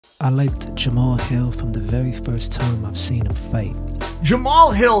I liked Jamahal Hill from the very first time I've seen him fight.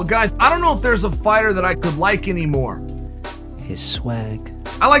 Jamahal Hill, guys, I don't know if there's a fighter that I could like anymore. His swag.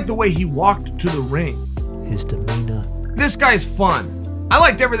 I like the way he walked to the ring. His demeanor. This guy's fun. I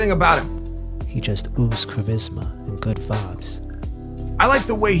liked everything about him. He just oozed charisma and good vibes. I like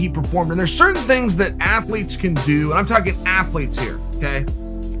the way he performed. And there's certain things that athletes can do, and I'm talking athletes here, okay,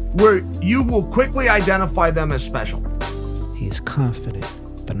 where you will quickly identify them as special. He is confident,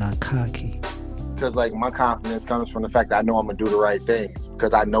 but not cocky. Because like my confidence comes from the fact that I know I'm gonna do the right things,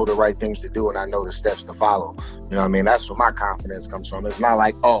 because I know the right things to do and I know the steps to follow. You know what I mean? That's where my confidence comes from. It's not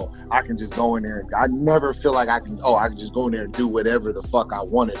like, oh, I can just go in there and I never feel like I can just go in there and do whatever the fuck I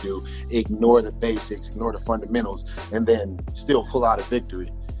want to do, ignore the basics, ignore the fundamentals, and then still pull out a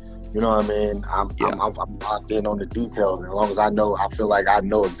victory. You know what I mean? I'm locked in on the details. As long as I feel like I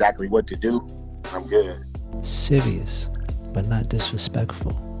know exactly what to do, I'm good. Serious, but not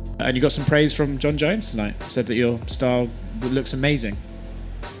disrespectful. And you got some praise from John Jones tonight. Said that your style looks amazing.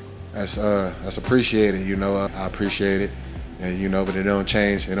 That's appreciated, you know. I appreciate it, and you know, but it don't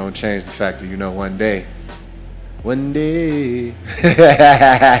change. It don't change the fact that, you know, one day.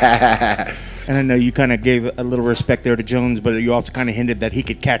 And I know you kind of gave a little respect there to Jones, but you also kind of hinted that he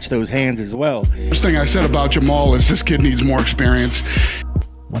could catch those hands as well. First thing I said about Jamahal is this kid needs more experience.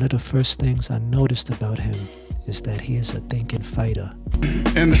 One of the first things I noticed about him is that he is a thinking fighter.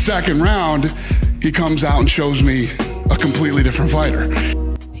 In the second round, he comes out and shows me a completely different fighter.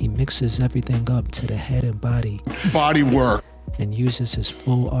 He mixes everything up to the head and body. Body work. And uses his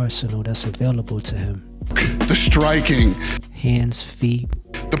full arsenal that's available to him. The striking. Hands, feet.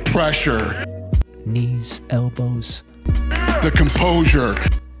 The pressure. Knees, elbows. The composure.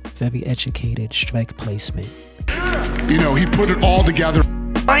 Very educated strike placement. You know, he put it all together.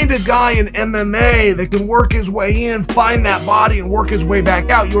 Find a guy in MMA that can work his way in, find that body, and work his way back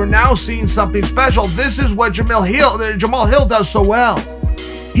out. You are now seeing something special. This is what Jamahal Hill does so well.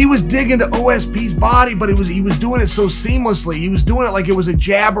 He was digging to OSP's body, but he was doing it so seamlessly. He was doing it like it was a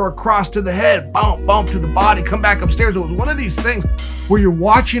jab or a cross to the head, bump, bump to the body, come back upstairs. It was one of these things where you're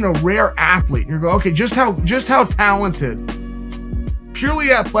watching a rare athlete. You're going, okay, just how talented,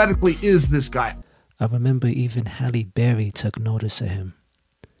 purely athletically is this guy? I remember even Halle Berry took notice of him.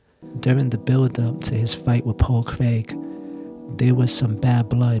 During the build-up to his fight with Paul Craig, there was some bad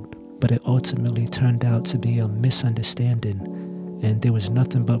blood, but it ultimately turned out to be a misunderstanding, and there was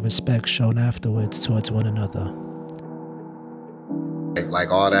nothing but respect shown afterwards towards one another. Like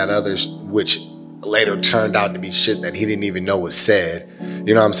all that others, which later turned out to be shit that he didn't even know was said.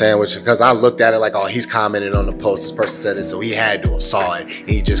 You know what I'm saying? Which, because I looked at it like, oh, he's commented on the post, this person said it, so he had to have saw it, and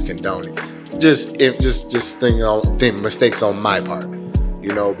he just condoned it. Just mistakes on my part.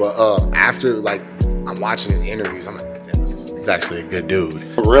 You know, but after, like, I'm watching his interviews, I'm like, he's actually a good dude.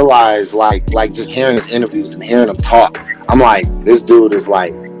 I realized, like just hearing his interviews and hearing him talk, I'm like, this dude is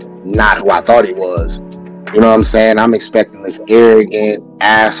like not who I thought he was. You know what I'm saying? I'm expecting this arrogant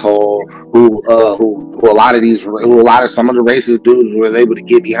asshole who some of the racist dudes was able to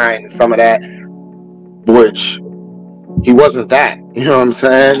get behind some of that, which he wasn't that. You know what I'm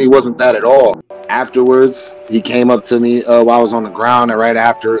saying? He wasn't that at all. Afterwards, he came up to me while I was on the ground, and right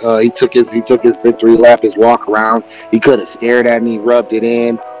after he took his victory lap, his walk around. He could have stared at me, rubbed it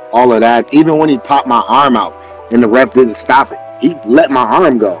in, all of that. Even when he popped my arm out and the ref didn't stop it, he let my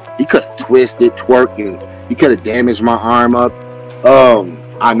arm go. He could have twisted, twerked, and he could have damaged my arm up.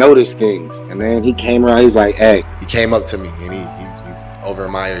 I noticed things, and then he came around. He's like, "Hey," he came up to me and he over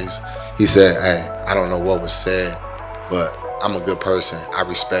in my ear, he said, "Hey, I don't know what was said, but I'm a good person. I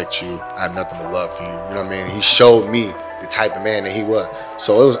respect you. I have nothing but love for you." You know what I mean? He showed me the type of man that he was.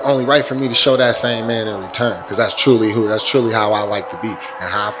 So it was only right for me to show that same man in return, because that's truly how I like to be and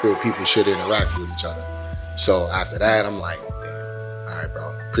how I feel people should interact with each other. So after that, I'm like, damn, all right,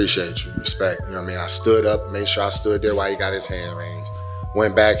 bro, appreciate you, respect. You know what I mean? I stood up, made sure I stood there while he got his hand raised,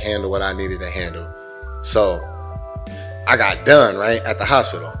 went back, handled what I needed to handle. So I got done, right, at the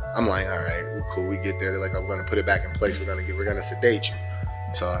hospital. I'm like, all right, cool, we get there. They're like, I'm gonna put it back in place. We're gonna sedate you.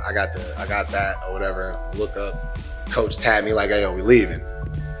 So I got that or whatever. Look up, coach tagged me like, hey, yo, we leaving.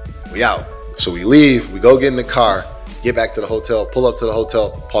 We out. So we leave. We go get in the car, get back to the hotel, pull up to the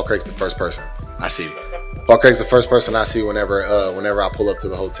hotel. Paul Craig's the first person I see. Paul Craig's the first person I see whenever I pull up to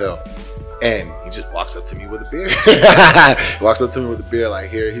the hotel, and he just walks up to me with a beer. He walks up to me with a beer like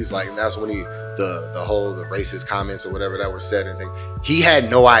here. He's like, and that's when the racist comments or whatever that were said and things. He had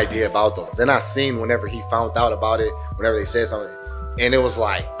no idea about those. Then I seen whenever he found out about it, whenever they said something, and it was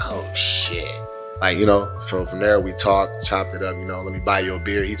like, oh shit. Like, you know, from there we talked, chopped it up, you know, let me buy you a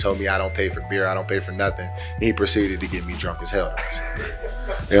beer. He told me I don't pay for beer, I don't pay for nothing. And he proceeded to get me drunk as hell.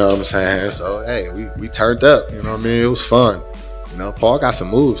 You know what I'm saying? So, hey, we turned up, you know what I mean? It was fun. You know, Paul got some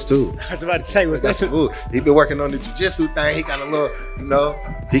moves too. I was about to say, was that some move? He been working on the jiu-jitsu thing. He got a little, you know,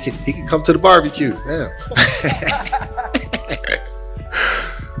 he can come to the barbecue. Damn.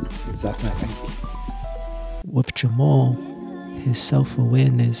 Exactly. With Jamal, his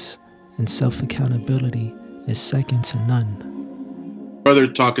self-awareness and self-accountability is second to none. Brother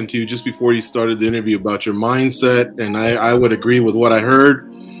talking to you just before you started the interview about your mindset, and I would agree with what I heard.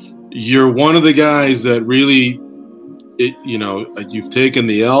 You're one of the guys that really, you know, you've taken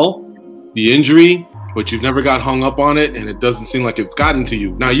the L, the injury, but you've never got hung up on it, and it doesn't seem like it's gotten to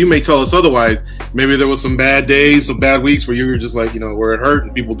you. Now, you may tell us otherwise. Maybe there was some bad days, some bad weeks where you were just like, you know, where it hurt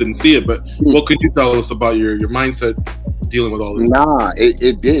and people didn't see it. But what could you tell us about your mindset dealing with all this? Nah,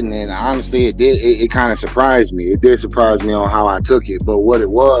 it didn't, and honestly, it did. It kind of surprised me. It did surprise me on how I took it. But what it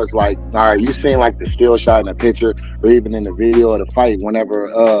was, like, all right, you seen like the still shot in the picture, or even in the video of the fight. Whenever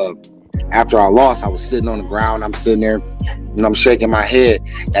after I lost, I was sitting on the ground. I'm sitting there, and I'm shaking my head.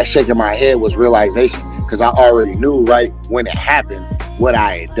 That shaking my head was realization, because I already knew right when it happened what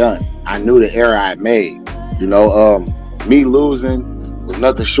I had done. I knew the error I had made. You know, me losing was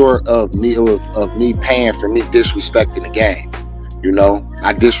nothing short of me paying for me disrespecting the game. You know,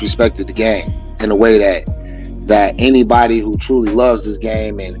 I disrespected the game in a way that anybody who truly loves this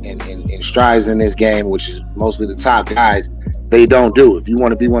game and strives in this game, which is mostly the top guys, they don't do. If you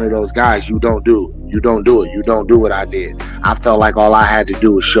want to be one of those guys, you don't do it. You don't do it. You don't do what I did. I felt like all I had to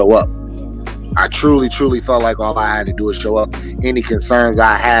do was show up. I truly felt like all I had to do was show up. Any concerns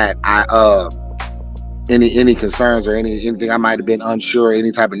I had, any concerns or anything I might have been unsure,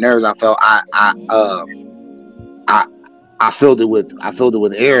 any type of nerves I felt, I filled it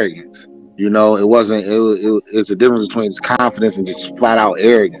with arrogance. You know, it's a difference between confidence and just flat out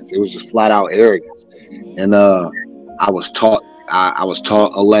arrogance. It was just flat out arrogance. And I was taught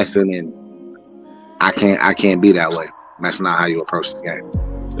a lesson, and I can't be that way. That's not how you approach this game.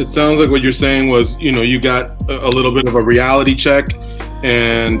 It sounds like what you're saying was, you know, you got a little bit of a reality check,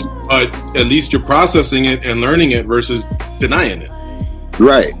 but at least you're processing it and learning it versus denying it.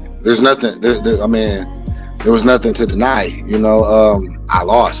 Right. There's nothing. I mean, there was nothing to deny. You know, I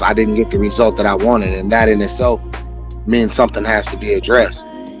lost. I didn't get the result that I wanted, and that in itself means something has to be addressed.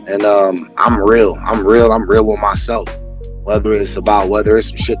 And I'm real with myself. Whether it's some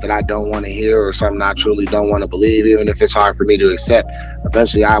shit that I don't want to hear or something I truly don't want to believe, even if it's hard for me to accept,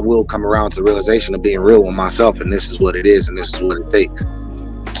 eventually I will come around to the realization of being real with myself, and this is what it is, and this is what it takes.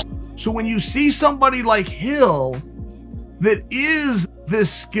 So when you see somebody like Hill that is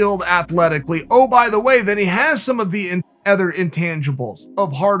this skilled athletically, oh, by the way, then he has some of the other intangibles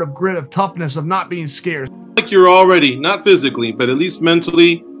of heart, of grit, of toughness, of not being scared. Like you're already, not physically, but at least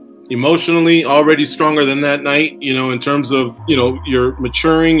mentally, emotionally already stronger than that night, you know, in terms of, you know, you're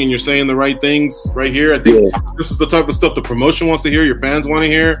maturing and you're saying the right things right here. I think this is the type of stuff the promotion wants to hear, your fans want to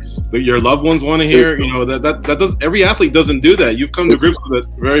hear, that your loved ones want to hear. You know, that does, every athlete doesn't do that. You've come to grips with it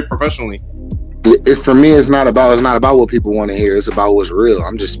very professionally. For me, it's not about what people want to hear. It's about what's real.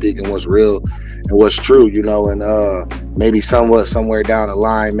 I'm just speaking what's real and what's true, you know. And maybe somewhere down the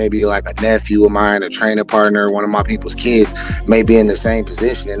line, maybe like a nephew of mine, a training partner, one of my people's kids may be in the same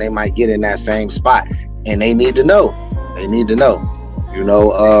position, and they might get in that same spot, and they need to know. They need to know, you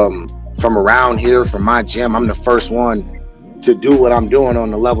know. From around here, from my gym, I'm the first one to do what I'm doing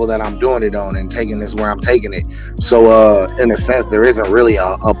on the level that I'm doing it on, and taking this where I'm taking it. So in a sense, there isn't really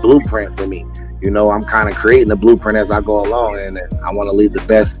a blueprint for me. You know, I'm kind of creating a blueprint as I go along, and I want to leave the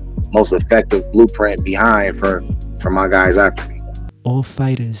best, most effective blueprint behind for my guys after me. All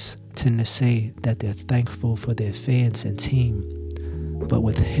fighters tend to say that they're thankful for their fans and team. But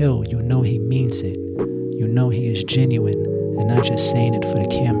with Hill, you know he means it. You know he is genuine and not just saying it for the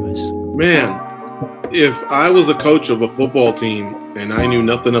cameras. Man, if I was a coach of a football team and I knew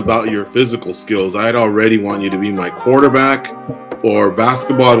nothing about your physical skills, I'd already want you to be my quarterback. Or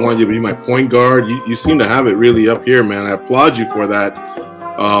basketball, I want you to be my point guard. You seem to have it really up here, man. I applaud you for that.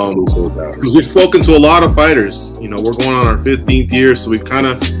 We've spoken to a lot of fighters. You know, we're going on our 15th year, so we've kind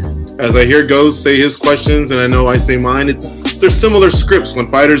of, as I hear Goes say his questions, and I know I say mine, there's similar scripts when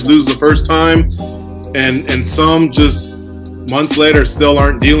fighters lose the first time, and some just months later still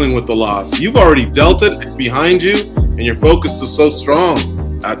aren't dealing with the loss. You've already dealt it. It's behind you, and your focus is so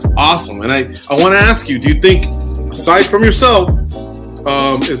strong. That's awesome. And I want to ask you, do you think, aside from yourself,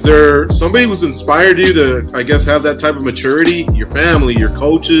 is there somebody who's inspired you to, I guess, have that type of maturity? Your family, your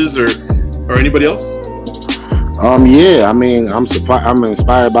coaches, or anybody else? Yeah, I mean, I'm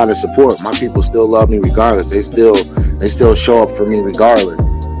inspired by the support. My people still love me regardless. They still show up for me regardless,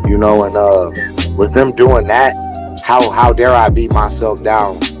 you know. And with them doing that, how dare I beat myself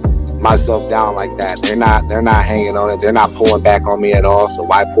down like that? They're not hanging on it. They're not pulling back on me at all. So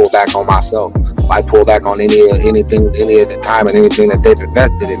why pull back on myself? Why pull back on any of the time and anything that they've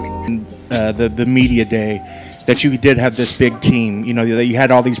invested in me? The media day, that you did have this big team, you know, that you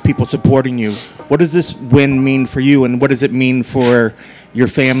had all these people supporting you. What does this win mean for you, and what does it mean for your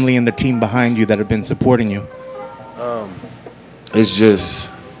family and the team behind you that have been supporting you?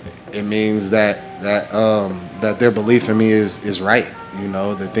 It means that their belief in me is right. You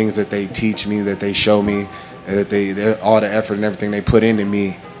know, the things that they teach me, that they show me, that all the effort and everything they put into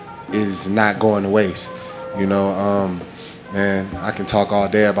me is not going to waste. You know, man, I can talk all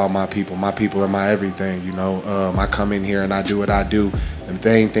day about my people. My people are my everything, you know. I come in here and I do what I do. The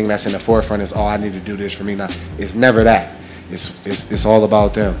main thing that's in the forefront is, oh, I need to do this for me now. It's never that. It's all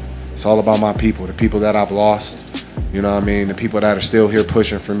about them. It's all about my people, the people that I've lost. You know what I mean? The people that are still here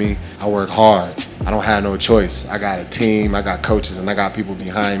pushing for me. I work hard. I don't have no choice. I got a team, I got coaches, and I got people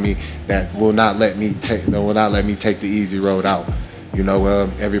behind me that will not let me take the easy road out. You know,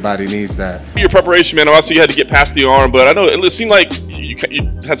 everybody needs that. Your preparation, man, obviously you had to get past the arm, but I know it seemed like you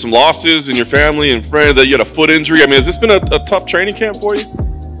had some losses in your family and friends, that you had a foot injury. I mean, has this been a tough training camp for you?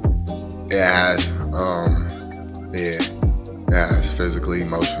 It has. Yeah, it's physically,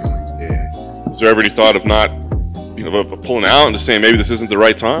 emotionally, yeah. Was there ever any thought of not, of pulling out and just saying maybe this isn't the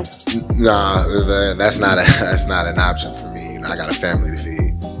right time? Nah, that's not an option for me. You know, I got a family to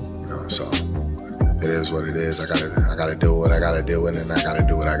feed. You know, so it is what it is. I gotta do what I gotta do, and then I gotta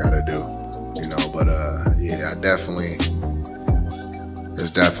do what I gotta do. You know, but yeah, it's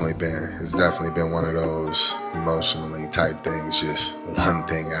definitely been one of those emotionally type things, just one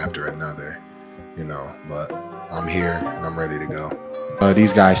thing after another. You know, but I'm here and I'm ready to go.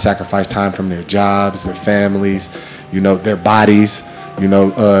 These guys sacrifice time from their jobs, their families, you know, their bodies, you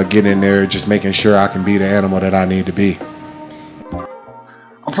know, get in there, just making sure I can be the animal that I need to be.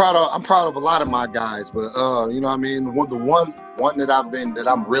 I'm proud of a lot of my guys, but you know what I mean, the one that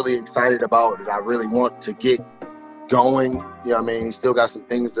I'm really excited about, that I really want to get going, you know what I mean, he still got some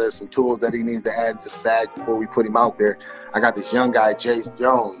tools that he needs to add to the bag before we put him out there. I got this young guy, Jace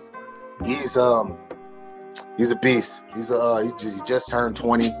Jones. He's a beast. He just turned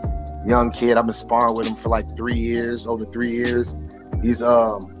 20, young kid. I've been sparring with him for like over 3 years. He's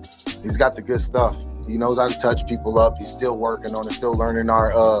got the good stuff. He knows how to touch people up. He's still working on it, still learning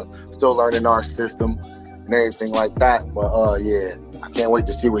our system and everything like that. But yeah, I can't wait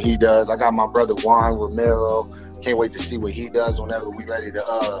to see what he does. I got my brother Juan Romero. Can't wait to see what he does whenever we're ready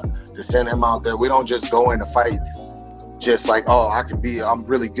to send him out there. We don't just go into fights just like, oh, I'm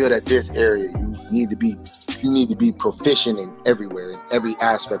really good at this area. You need to be proficient in everywhere, in every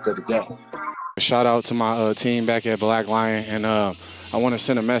aspect of the game. Shout out to my team back at Black Lion, and I want to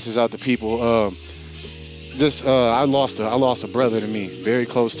send a message out to people. I lost a brother to me, very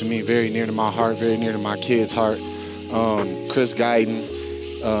close to me, very near to my heart, very near to my kid's heart. Chris Guyton,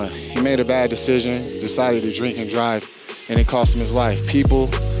 he made a bad decision, decided to drink and drive, and it cost him his life. People,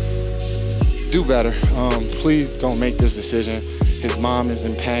 do better. Please don't make this decision. His mom is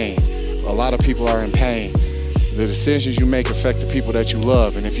in pain. A lot of people are in pain. The decisions you make affect the people that you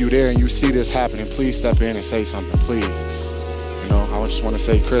love, and if you're there and you see this happening, please step in and say something, please. You know, I just want to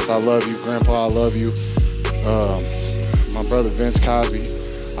say, Chris, I love you. Grandpa, I love you. My brother Vince Cosby,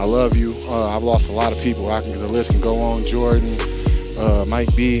 I love you. I've lost a lot of people. The list can go on. Jordan,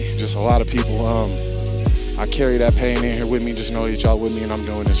 Mike B, just a lot of people. I carry that pain in here with me. Just know that y'all with me, and I'm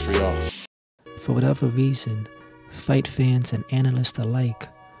doing this for y'all. For whatever reason, fight fans and analysts alike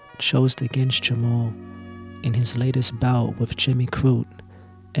chose against Jamal in his latest bout with Jimmy Crute,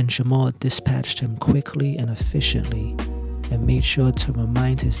 and Jamal dispatched him quickly and efficiently and made sure to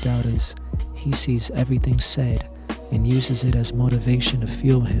remind his doubters he sees everything said and uses it as motivation to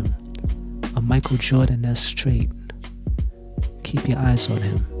fuel him. A Michael Jordan-esque trait. Keep your eyes on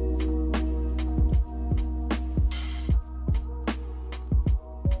him.